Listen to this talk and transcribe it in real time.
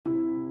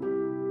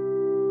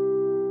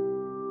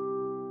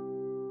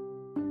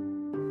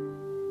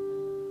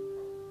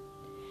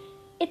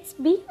It's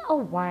been a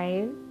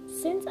while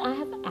since I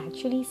have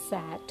actually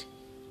sat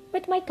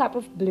with my cup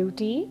of blue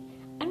tea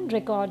and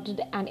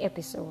recorded an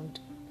episode.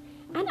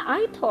 And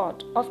I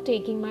thought of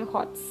taking my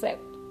hot sip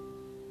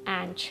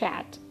and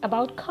chat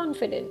about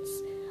confidence.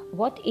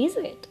 What is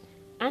it?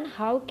 And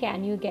how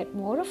can you get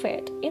more of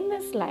it in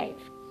this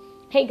life?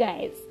 Hey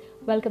guys,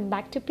 welcome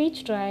back to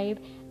Peach Tribe.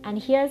 And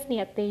here's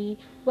Niyati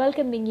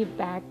welcoming you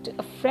back to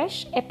a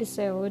fresh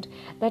episode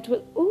that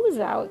will ooze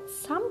out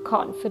some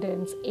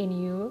confidence in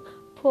you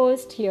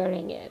post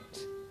hearing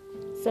it.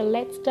 So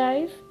let's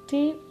dive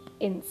deep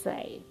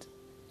inside.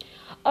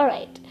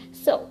 Alright,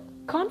 so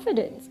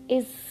confidence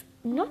is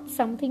not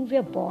something we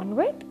are born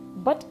with,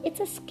 but it's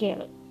a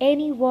skill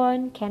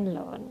anyone can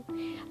learn.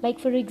 Like,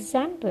 for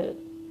example,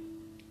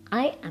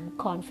 I am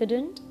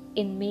confident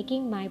in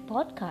making my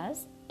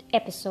podcast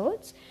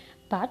episodes,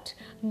 but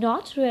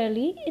not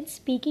really in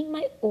speaking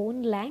my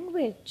own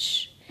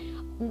language,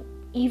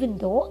 even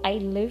though I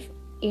live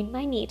in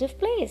my native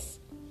place.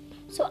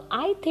 So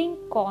I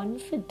think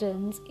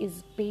confidence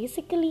is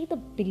basically the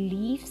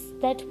beliefs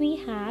that we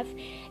have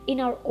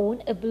in our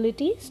own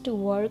abilities to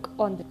work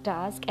on the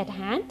task at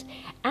hand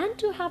and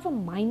to have a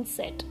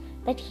mindset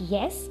that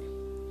yes,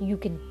 you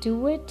can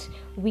do it,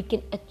 we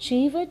can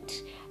achieve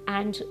it,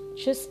 and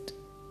just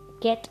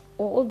get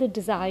all the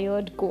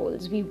desired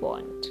goals we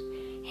want.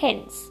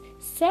 Hence,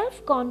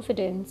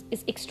 self-confidence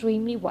is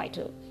extremely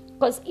vital,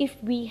 because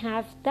if we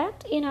have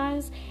that in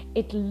us,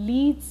 it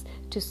leads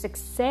to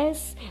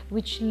success,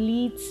 which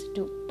leads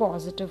to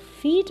positive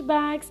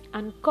feedbacks,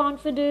 and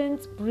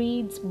confidence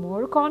breeds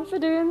more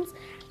confidence.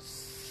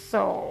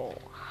 So,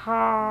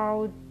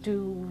 how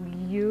do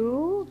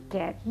you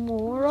get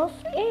more of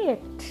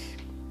it?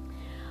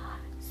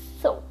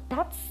 So,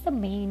 that's the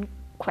main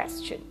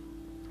question.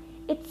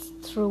 It's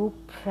through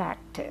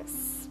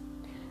practice.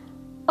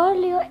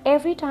 Earlier,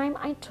 every time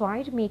I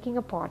tried making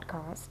a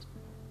podcast,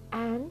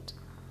 and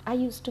I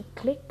used to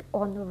click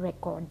on the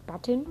record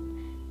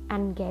button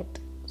and get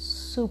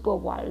super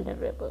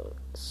vulnerable,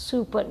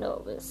 super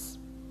nervous.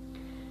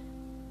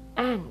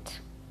 And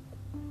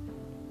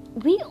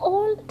we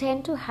all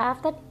tend to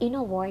have that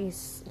inner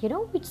voice,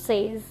 which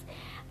says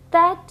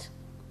that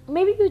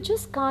maybe you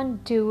just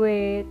can't do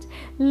it,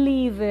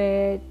 leave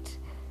it,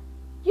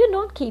 you're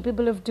not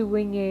capable of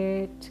doing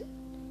it,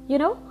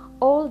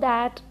 all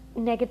that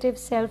negative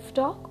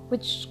self-talk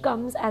which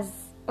comes as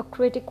a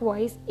critic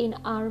voice in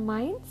our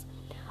minds.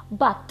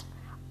 But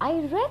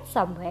I read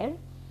somewhere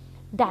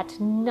that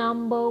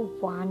number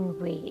one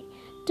way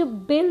to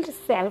build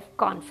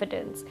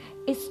self-confidence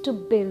is to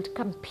build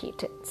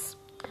competence,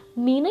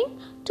 meaning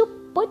to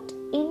put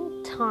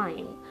in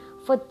time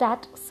for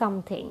that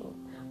something,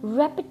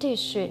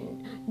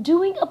 repetition,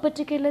 doing a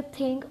particular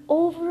thing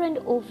over and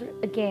over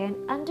again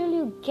until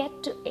you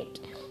get to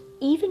it.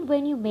 Even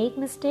when you make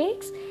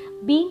mistakes,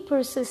 being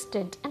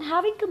persistent and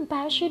having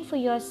compassion for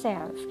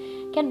yourself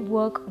can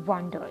work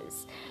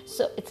wonders.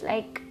 So it's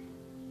like,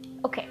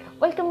 okay,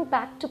 welcome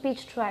back to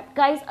Peach Tribe.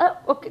 Guys,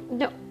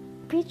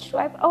 Peach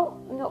Tribe,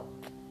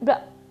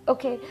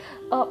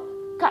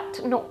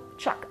 cut, no,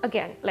 chuck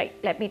again,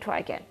 let me try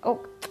again.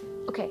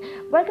 Okay,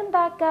 welcome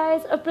back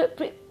guys,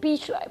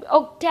 Peach Tribe.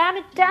 Damn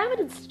it,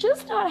 it's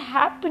just not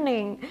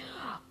happening.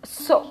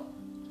 So,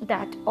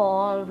 that's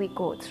all we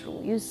go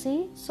through, you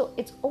see. So,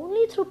 it's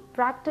only through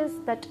practice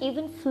that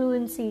even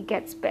fluency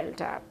gets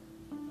built up.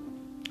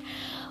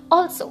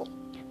 Also,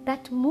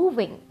 that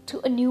moving to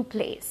a new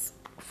place,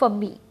 for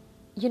me,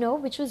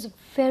 which was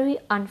very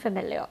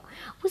unfamiliar,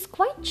 was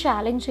quite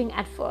challenging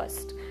at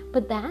first.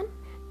 But then,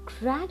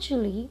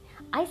 gradually,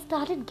 I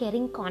started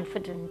getting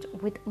confident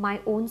with my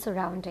own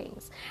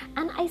surroundings,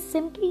 and I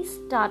simply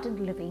started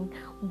living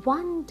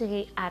one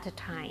day at a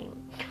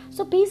time.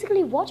 So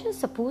basically what you're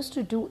supposed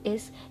to do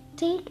is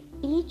take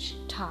each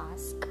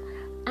task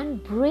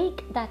and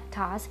break that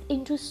task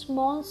into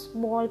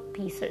small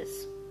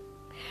pieces.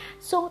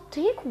 So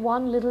take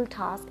one little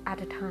task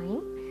at a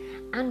time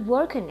and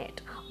work on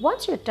it.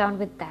 Once you're done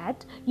with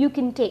that, you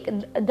can take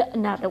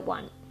another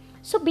one.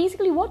 So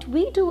basically what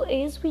we do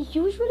is we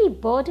usually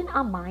burden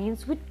our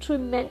minds with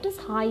tremendous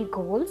high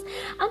goals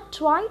and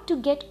try to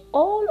get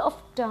all of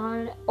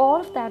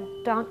that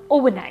done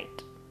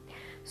overnight.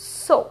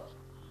 So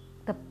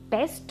the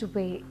best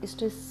way is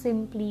to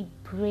simply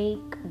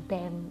break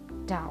them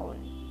down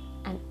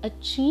and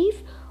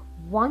achieve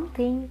one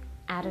thing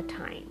at a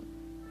time.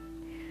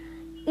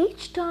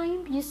 Each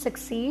time you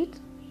succeed,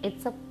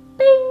 it's a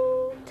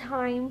ping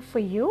time for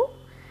you,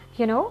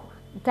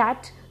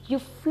 that you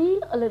feel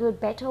a little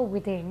better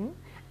within,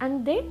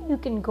 and then you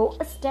can go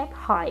a step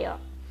higher.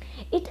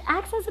 It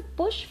acts as a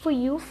push for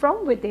you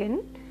from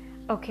within,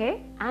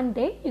 okay, and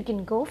then you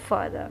can go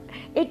further.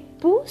 It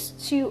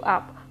boosts you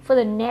up for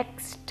the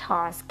next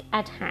task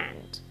at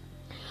hand.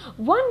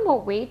 One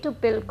more way to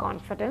build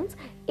confidence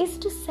is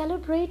to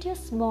celebrate your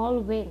small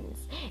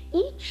wins.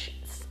 Each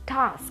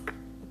task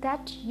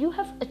that you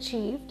have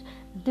achieved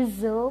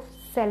deserves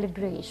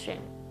celebration.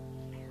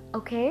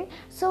 Okay,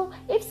 so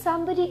if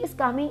somebody is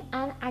coming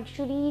and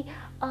actually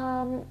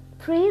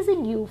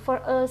praising you for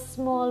a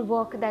small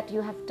work that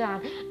you have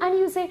done, and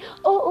you say,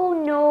 oh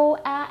no,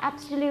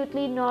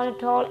 absolutely not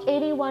at all,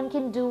 anyone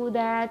can do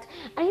that,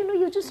 and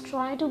you just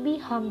try to be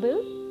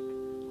humble.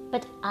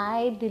 But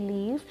I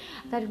believe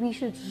that we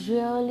should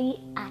really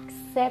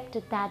accept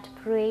that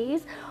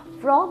praise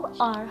from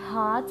our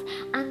hearts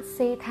and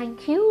say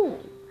thank you.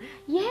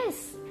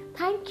 Yes,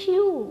 thank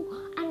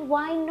you. And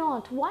why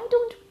not? Why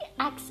don't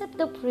we accept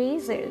the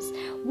praises?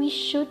 We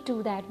should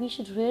do that. We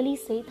should really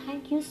say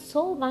thank you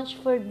so much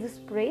for this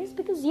praise,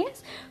 because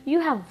yes, you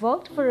have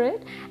worked for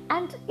it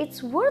and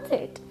it's worth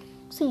it.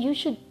 So you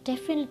should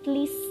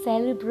definitely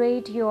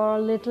celebrate your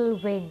little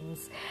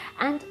wins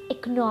and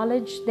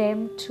acknowledge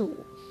them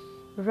too.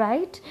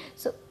 Right?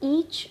 So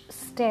each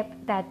step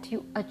that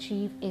you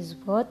achieve is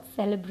worth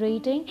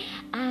celebrating,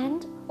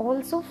 and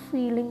also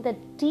feeling the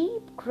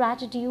deep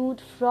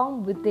gratitude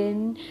from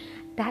within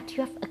that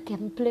you have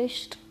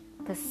accomplished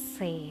the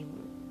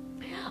same.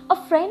 A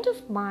friend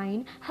of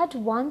mine had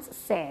once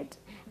said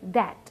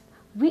that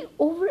we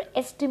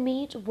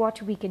overestimate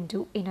what we can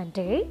do in a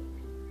day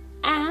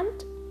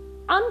and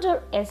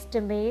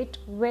underestimate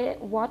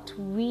what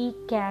we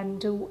can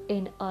do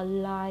in a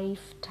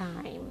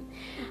lifetime.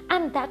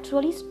 And that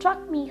really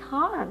struck me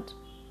hard.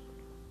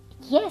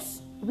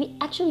 Yes, we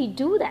actually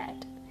do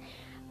that.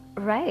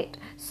 Right.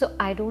 So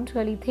I don't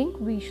really think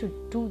we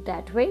should do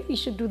that way. We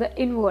should do the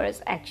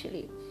inverse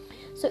actually.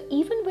 So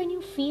even when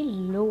you feel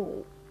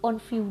low on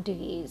few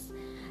days,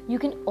 you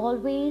can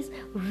always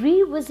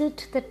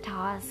revisit the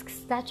tasks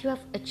that you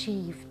have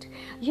achieved,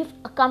 you've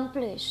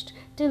accomplished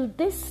till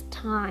this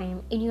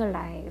time in your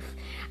life.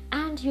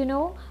 And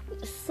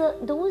so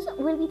those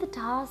will be the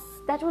tasks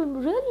that will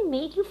really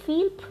make you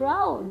feel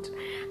proud,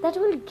 that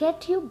will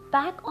get you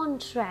back on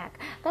track,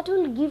 that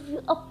will give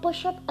you a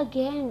push up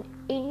again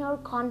in your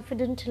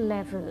confident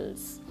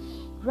levels.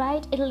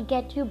 Right? It'll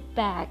get you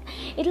back.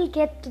 It'll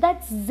get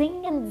that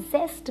zing and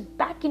zest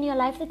back in your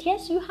life, that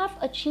yes, you have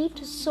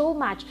achieved so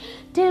much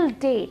till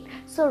date.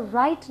 So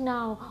right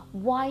now,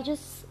 why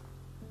just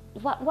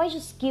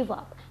give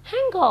up?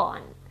 Hang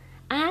on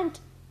and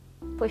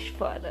push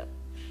further.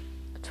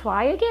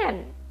 Try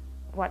again.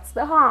 What's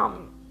the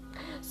harm?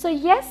 So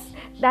yes,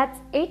 that's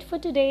it for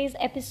today's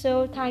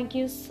episode. Thank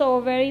you so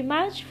very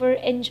much for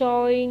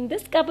enjoying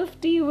this cup of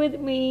tea with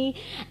me,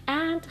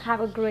 and have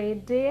a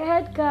great day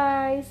ahead,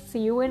 guys. See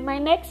you in my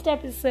next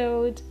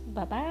episode.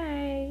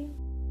 Bye-bye.